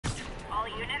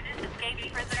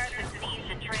Taking prisoners and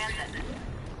siege in transit.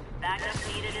 Backup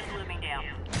needed in Bloomingdale.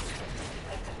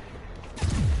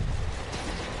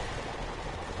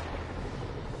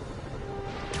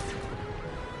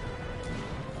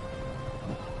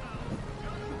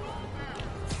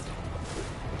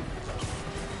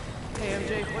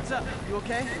 Hey MJ, what's up? You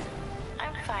okay?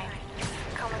 I'm fine.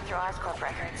 Combing through Oscorp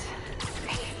records.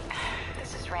 Hey,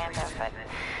 this is random, but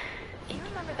you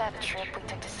remember that trip we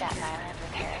took to Staten Island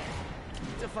with Harry?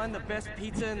 To find the best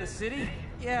pizza in the city?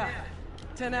 Yeah.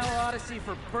 10-hour odyssey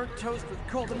for burnt toast with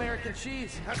cold American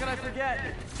cheese. How could I forget?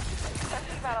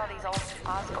 Something about all these old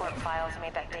Oscorp files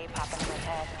made that day pop into my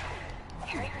head.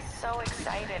 Harry was so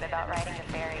excited about riding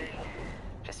the ferry.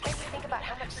 Just made me think about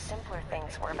how much simpler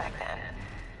things were back then.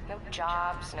 No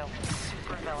jobs, no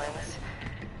supervillains.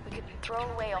 We could throw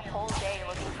away a whole day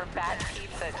looking for bad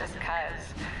pizza just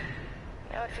cuz.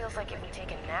 Now it feels like if we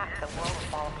take a nap, the world will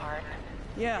fall apart.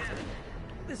 Yeah.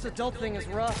 This adult thing is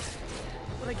rough.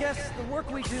 But I guess the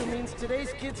work we do means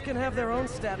today's kids can have their own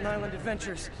Staten Island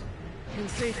adventures. In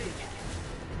safety.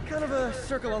 Kind of a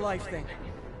circle of life thing.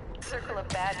 Circle of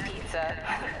bad pizza.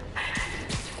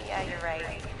 Yeah, you're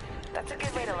right. That's a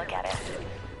good way to look at it.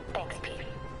 Thanks, Pete.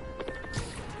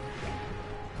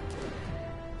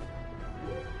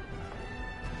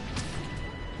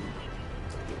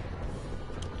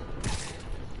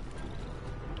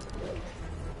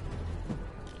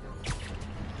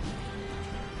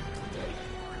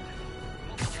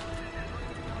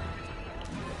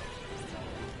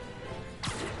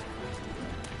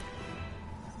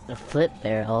 A flip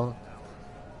barrel?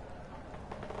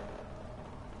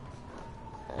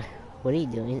 What are you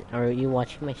doing? Are you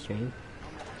watching my stream?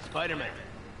 Spider-Man,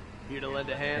 here to lend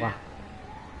a hand? Wow.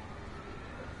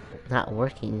 Not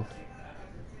working.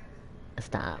 It's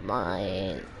not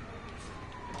mine.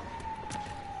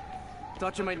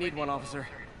 Thought you might need one, officer.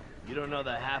 You don't know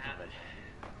the half of it.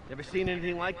 Never seen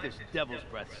anything like this devil's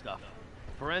breath stuff.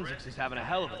 Forensics is having a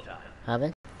hell of a time.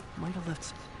 Haven't? Might have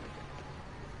left.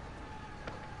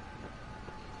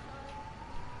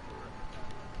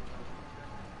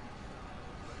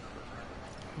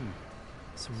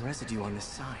 Some residue on this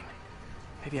sign.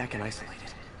 Maybe I can isolate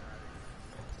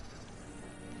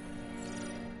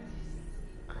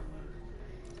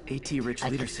it. AT Rich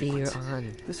Leader sequence.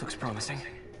 On. This looks promising.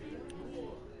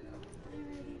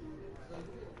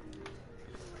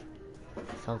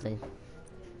 Something.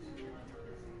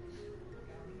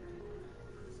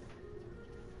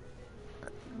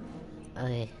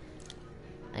 Okay.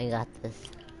 I got this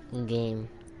game.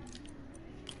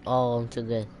 Oh, I'm too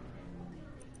good.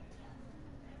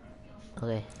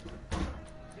 Okay.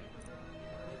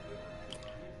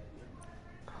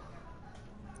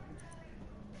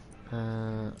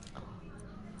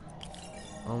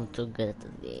 I'm too good at the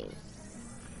game.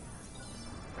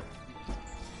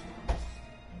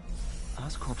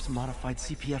 Oscorp's modified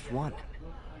CPF-1.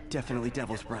 Definitely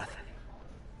Devil's Breath.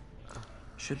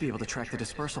 Should be able to track the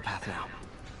dispersal path now.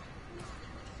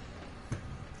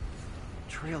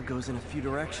 Trail goes in a few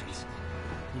directions.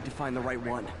 Need to find the right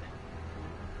one.